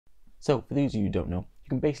So for those of you who don't know, you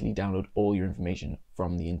can basically download all your information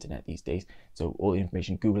from the internet these days. So all the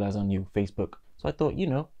information Google has on you, Facebook. So I thought,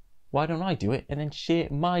 why don't I do it and then share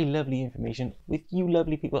my lovely information with you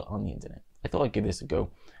lovely people on the internet? I thought I'd give this a go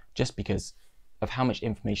just because of how much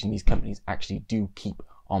information these companies actually do keep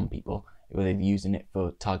on people, whether they're using it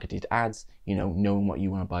for targeted ads, knowing what you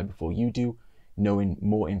want to buy before you do, knowing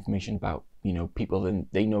more information about, people than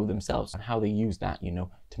they know themselves and how they use that,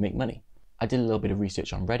 to make money. I did a little bit of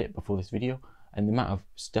research on Reddit before this video, and the amount of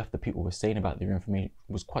stuff that people were saying about their information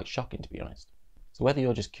was quite shocking, to be honest. So whether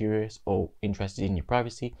you're just curious or interested in your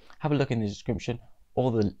privacy, have a look in the description. All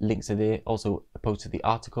the links are there. Also posted the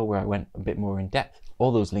article where I went a bit more in depth.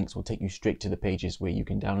 All those links will take you straight to the pages where you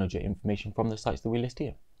can download your information from the sites that we list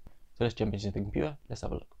here. So let's jump into the computer. Let's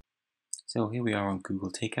have a look. So here we are on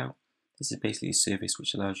Google Takeout. This is basically a service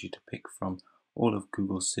which allows you to pick from all of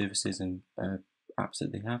Google's services and apps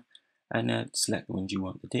that they have, and select the ones you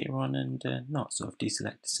want the data on and not. So I've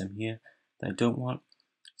deselected some here that I don't want.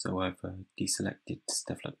 So I've deselected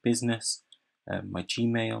stuff like business, my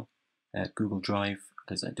Gmail, Google Drive,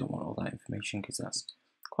 because I don't want all that information, because that's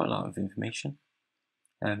quite a lot of information.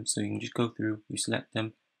 So you can just go through, you select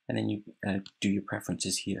them, and then you do your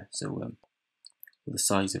preferences here. So the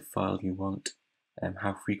size of file you want,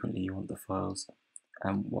 how frequently you want the files,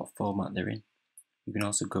 and what format they're in. You can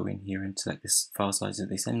also go in here and select this file size that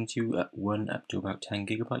they send you at 1 up to about 10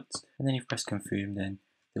 gigabytes. And then you press confirm, then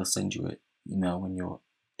they'll send you an email when your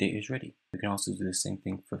data is ready. You can also do the same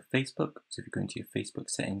thing for Facebook. So if you go into your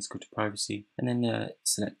Facebook settings, go to privacy, and then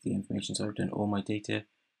select the information. So I've done all my data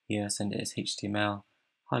here, send it as HTML,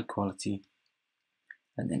 high quality,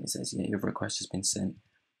 and then it says, yeah, your request has been sent.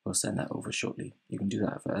 We'll send that over shortly. You can do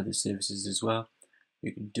that for other services as well.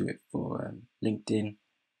 You can do it for LinkedIn,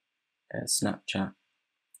 Snapchat,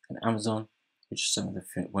 and Amazon, which are some of the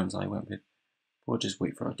ones I went with. We'll just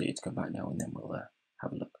wait for our data to come back now, and then we'll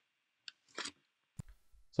have a look.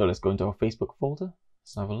 So let's go into our Facebook folder.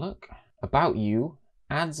 Let's have a look. About you,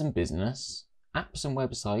 ads and business, apps and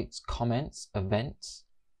websites, comments, events,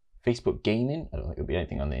 Facebook gaming. I don't think there'll be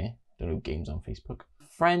anything on there. I don't know games on Facebook.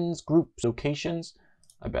 Friends, groups, locations.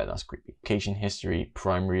 I bet that's creepy. Location history,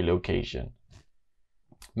 primary location.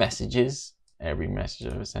 Messages. Every message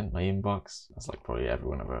I've ever sent, my inbox. That's like probably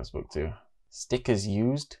everyone I've ever spoke to. Stickers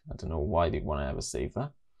used. I don't know why they'd want to ever save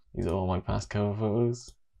that. These are all my past cover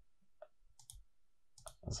photos.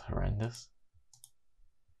 That's horrendous.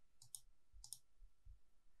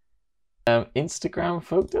 Instagram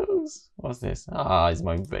photos. What's this? Ah, it's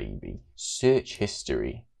my baby. Search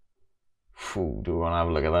history. Ooh, do we want to have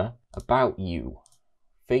a look at that? About you.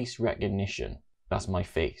 Face recognition. That's my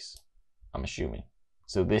face, I'm assuming.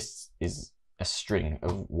 So this is a string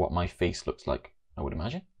of what my face looks like, I would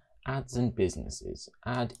imagine. Ads and businesses.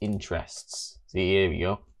 Ad interests. See, here we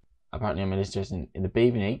go. Apparently I'm interested in the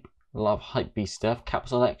Bathing Ape. A lot of hypebeast stuff.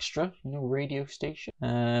 Capsule Extra, radio station.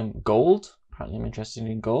 Gold. Apparently I'm interested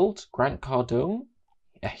in Gold. Grant Cardone.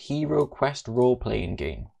 A Hero Quest role-playing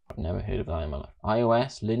game. I've never heard of that in my life.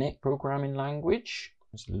 iOS, Linux programming language.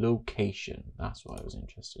 There's location. That's what I was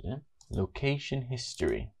interested in. Location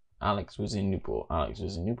history. Alex was in Newport. Alex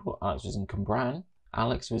was in Newport. Alex was in Cambran.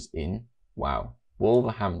 Alex was in, wow,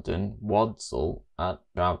 Wolverhampton, Wadsall.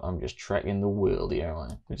 I'm just trekking the world here,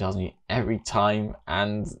 man. It tells me every time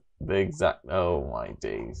and the exact, oh my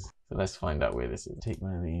days. So let's find out where this is. Take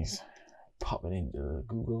one of these, pop it into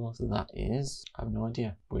Google. So that is, I have no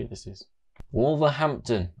idea where this is.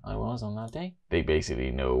 Wolverhampton, I was on that day. They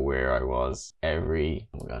basically know where I was every,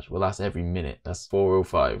 oh my gosh, well that's every minute. That's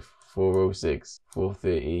 4:05, 4:06,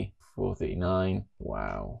 4:30, 4:39.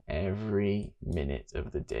 Wow, every minute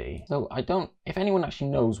of the day. So I don't, if anyone actually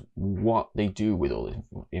knows what they do with all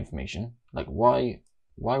this information, like why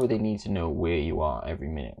would they need to know where you are every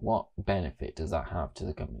minute? What benefit does that have to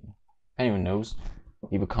the company? If anyone knows,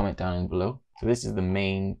 leave a comment down below. So this is the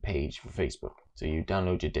main page for Facebook. So you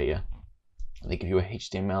download your data. They give you a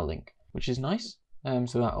HTML link, which is nice.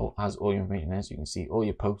 So that has all your information there, so you can see all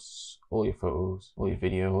your posts, all your photos, all your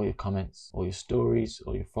video, all your comments, all your stories,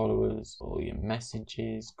 all your followers, all your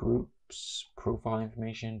messages, groups, profile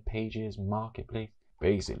information, pages, marketplace,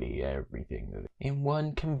 basically everything in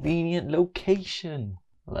one convenient location.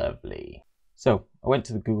 Lovely. So I went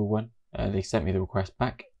to the Google one. They sent me the request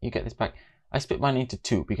back. You get this back. I split mine into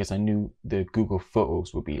two because I knew the Google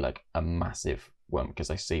Photos would be like a massive one because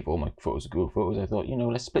I save all my photos to Google Photos. I thought,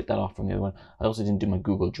 let's split that off from the other one. I also didn't do my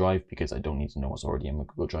Google Drive because I don't need to know what's already in my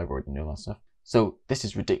Google Drive. I already know that stuff. So this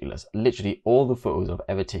is ridiculous. Literally all the photos I've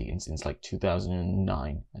ever taken since like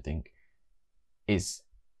 2009, I think, is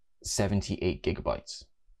 78 gigabytes.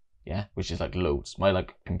 Yeah, which is like loads. My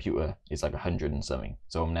like computer is like 100 and something,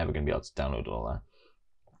 so I'm never gonna be able to download all that.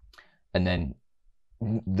 And then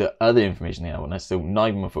the other information they have on us, so not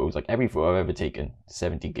even my photos, like every photo I've ever taken,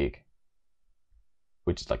 70 gig,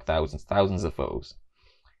 which is like thousands of photos.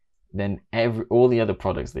 Then all the other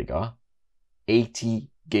products they got, 80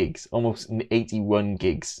 gigs, almost 81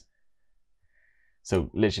 gigs. So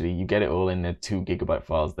literally you get it all in the 2 gigabyte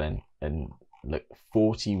files then, and like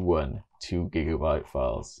 41 2 gigabyte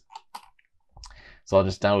files. So I'll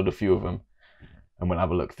just download a few of them and we'll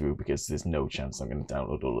have a look through, because there's no chance I'm going to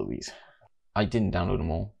download all of these. I didn't download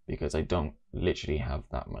them all because I don't literally have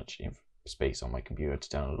that much space on my computer to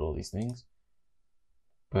download all these things.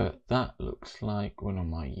 But that looks like one of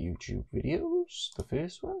my YouTube videos, the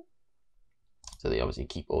first one. So they obviously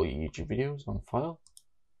keep all your YouTube videos on file.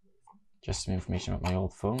 Just some information about my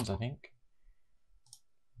old phones, I think.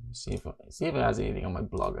 See if it has anything on my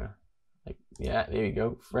blogger. Like, yeah, there you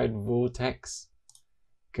go. Fred Vortex.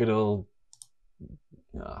 Good old.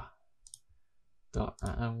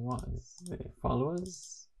 What is it?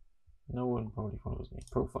 Followers? No one probably follows me.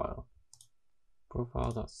 Profile.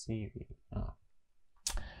 Profile.cv.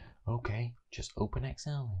 Okay, just open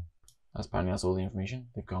Excel. Apparently that's all the information.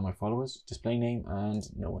 They've got my followers, display name, and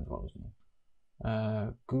no one follows me.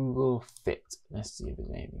 Google Fit. Let's see if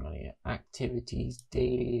there's anything on here. Activities,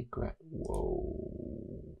 daily.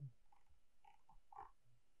 Whoa.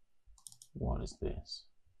 What is this?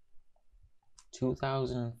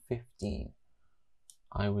 2015.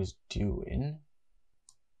 I was doing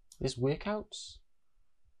this workouts.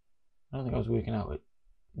 I don't think I was working out at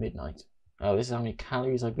midnight. Oh, this is how many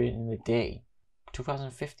calories I burned in a day.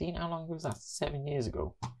 2015? How long was that? 7 years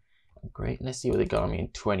ago. Great. Let's see what they got on me in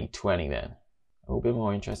 2020 then. A little bit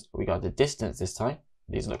more interest. We got the distance this time.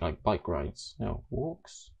 These look like bike rides. No,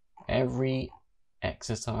 walks. Every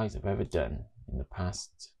exercise I've ever done in the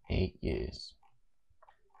past 8 years.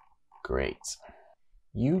 Great.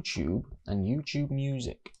 YouTube and YouTube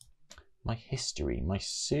music. My history, my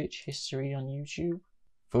search history on YouTube.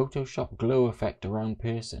 Photoshop glow effect around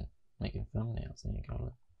person. Making thumbnails, there you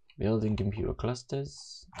go. Building computer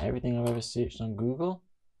clusters. Everything I've ever searched on Google.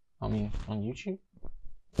 On YouTube.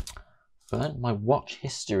 Fun. My watch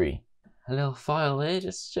history. A little file there,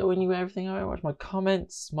 just showing you everything I watch. My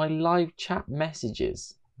comments, my live chat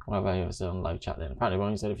messages. What have I ever said on live chat then? Apparently I've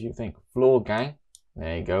only said a few things. Floor gang.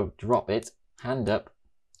 There you go. Drop it. Hand up.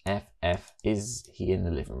 FF. Is he in the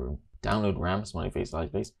living room? Download RAM. Smiley face,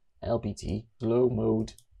 live face. LPT. Slow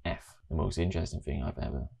mode. F. The most interesting thing I've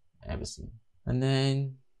ever seen. And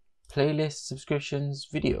then playlists, subscriptions,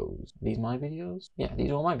 videos. Are these my videos? Yeah, these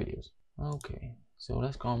are all my videos. Okay, so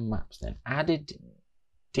let's go on maps then. Added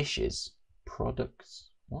dishes,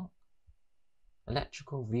 products, what?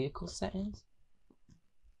 Electrical vehicle settings?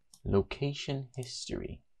 Location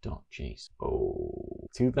history. .json. Oh,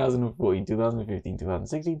 2014, 2015,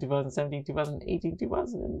 2016, 2017, 2018,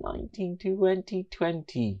 2019,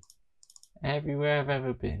 2020. Everywhere I've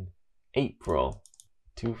ever been. April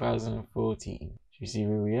 2014. You see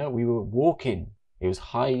where we are? We were walking. It was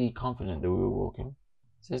highly confident that we were walking.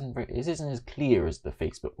 This isn't as clear as the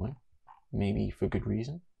Facebook one. Maybe for good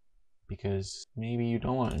reason. Because maybe you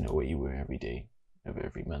don't want to know where you were every day of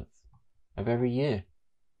every month of every year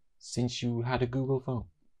since you had a Google phone.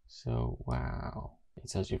 So, wow. It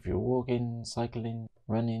tells you if you're walking, cycling,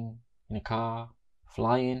 running, in a car,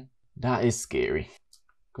 flying. That is scary.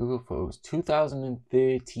 Google Photos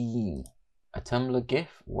 2013. A Tumblr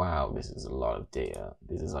GIF? Wow, this is a lot of data.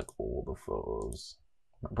 This is like all the photos.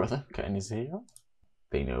 My brother cutting his hair off.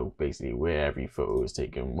 They know basically where every photo was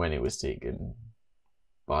taken, when it was taken,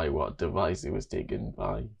 by what device it was taken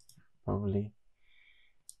by, probably.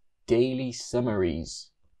 Daily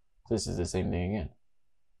summaries. This is the same thing again.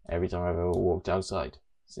 Every time I've ever walked outside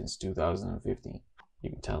since 2015. You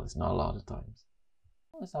can tell it's not a lot of times.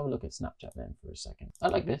 Let's have a look at Snapchat then for a second. I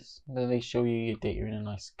like this. Then they show you your data in a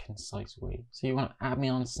nice, concise way. So you want to add me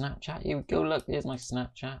on Snapchat? Here we go. Look, there's my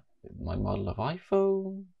Snapchat. My model of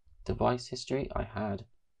iPhone. Device history. I had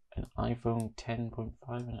an iPhone 10.5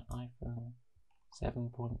 and an iPhone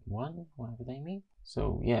 7.1, whatever they mean.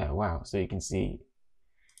 So yeah, wow. So you can see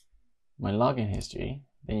my login history.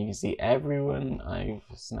 Then you can see everyone I've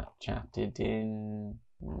Snapchatted in.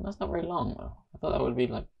 That's not very long though. I thought that would be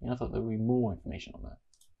like, I thought there would be more information on that.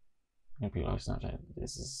 People I've Snapchat.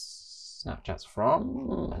 This is Snapchats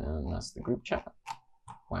from, and then that's the group chat.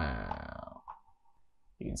 Wow.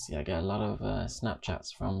 You can see I get a lot of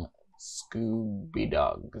Snapchats from Scooby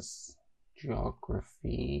Dogs.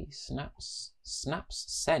 Geography. Snaps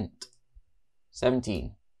sent.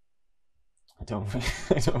 17. I don't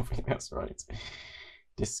think that's right.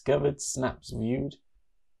 Discovered snaps viewed.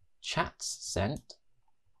 Chats sent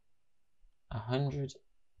 100.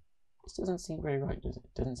 This doesn't seem very right, does it?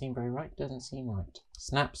 Doesn't seem very right. Doesn't seem right.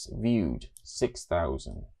 Snaps viewed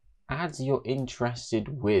 6,000. Ads you're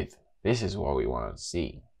interested with. This is what we want to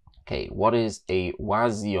see. Okay, what is a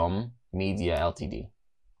Wazium Media Ltd?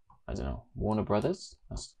 I don't know. Warner Brothers?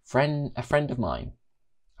 That's a friend of mine.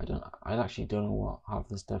 I actually don't know what half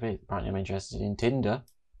this stuff is. Apparently I'm interested in Tinder.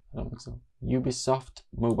 I don't think so. Ubisoft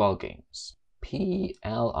Mobile Games.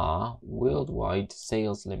 PLR Worldwide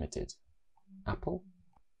Sales Limited. Apple.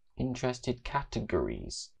 Interested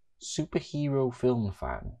categories. Superhero film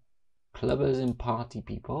fan. Clubbers and party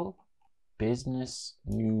people. Business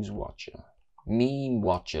news watcher. Meme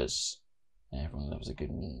watchers. Everyone loves a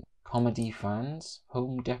good meme. Comedy fans.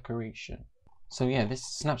 Home decoration. So yeah, this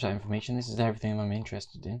is Snapchat information. This is everything I'm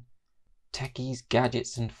interested in. Techies,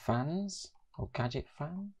 gadgets and fans. Or gadget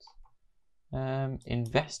fans.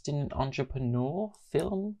 Invest in an entrepreneur.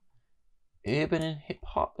 Film. Urban and hip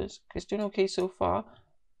hop. It's doing okay so far.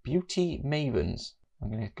 Beauty mavens. I'm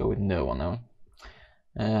going to go with no on that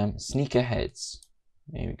one. Sneakerheads.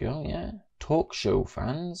 There we go, yeah. Talk show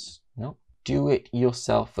fans. Nope.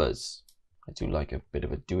 Do-it-yourselfers. I do like a bit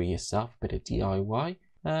of a do-it-yourself, bit of DIY.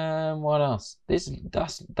 What else?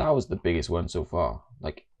 That was the biggest one so far.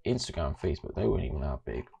 Like Instagram, Facebook, they weren't even that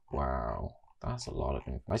big. Wow, that's a lot of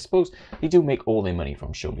info. I suppose they do make all their money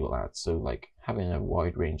from showing people ads. So like having a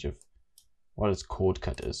wide range of what is cord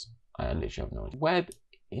cutters. I literally have no idea. Web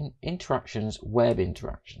interactions.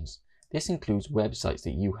 This includes websites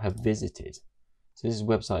that you have visited. So this is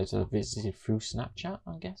websites that I've visited through Snapchat,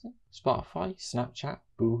 I'm guessing. Spotify, Snapchat,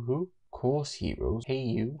 Boohoo, Course Heroes,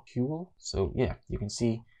 HeyU, Huel. So yeah, you can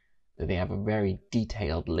see that they have a very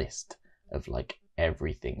detailed list of like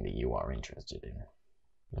everything that you are interested in.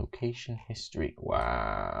 Location history.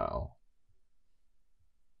 Wow.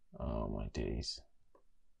 Oh my days.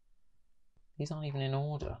 These aren't even in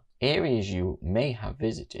order. Areas you may have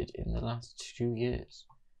visited in the last 2 years.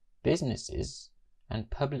 Businesses and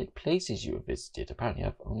public places you have visited. Apparently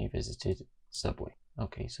I've only visited Subway.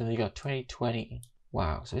 Okay, so they got 2020.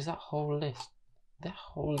 Wow, so is that whole list? That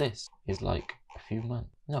whole list is like a few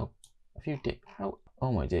months. No, a few days. How?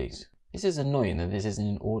 Oh my days. This is annoying that this isn't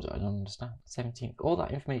in order. I don't understand. 17. All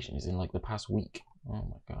that information is in like the past week. Oh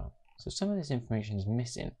my god. So some of this information is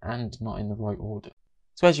missing and not in the right order.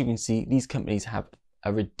 So as you can see, these companies have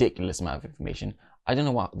a ridiculous amount of information. I don't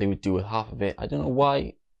know what they would do with half of it. I don't know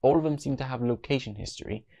why all of them seem to have location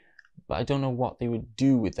history, but I don't know what they would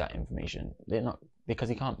do with that information. They're not, because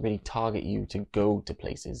they can't really target you to go to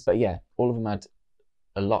places. But yeah, all of them had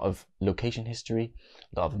a lot of location history.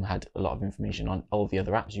 A lot of them had a lot of information on all the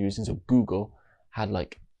other apps you're using. So Google had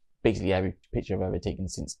like basically every picture I've ever taken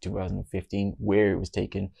since 2015, where it was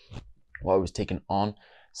taken, what it was taken on.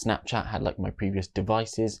 Snapchat had like my previous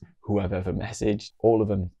devices, who I've ever messaged. All of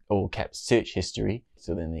them all kept search history,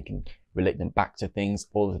 so then they can relate them back to things.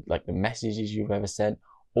 All of, like the messages you've ever sent,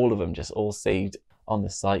 all of them just all saved on the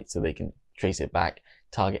site, so they can trace it back.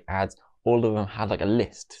 Target ads, all of them had like a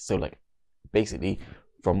list. So like basically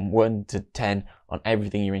from 1 to 10 on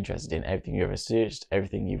everything you're interested in, everything you ever searched,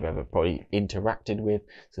 everything you've ever probably interacted with,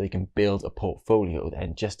 so they can build a portfolio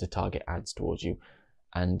then just to target ads towards you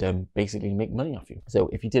and basically make money off you. So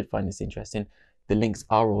if you did find this interesting, the links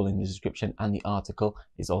are all in the description and the article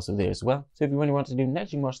is also there as well. So if you really want to do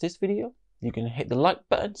next, you can watch this video. You can hit the like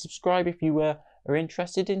button, subscribe if you are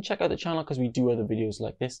interested, and check out the channel because we do other videos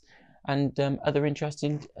like this and other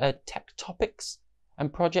interesting tech topics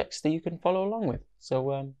and projects that you can follow along with.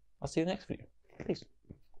 So I'll see you in the next video. Peace.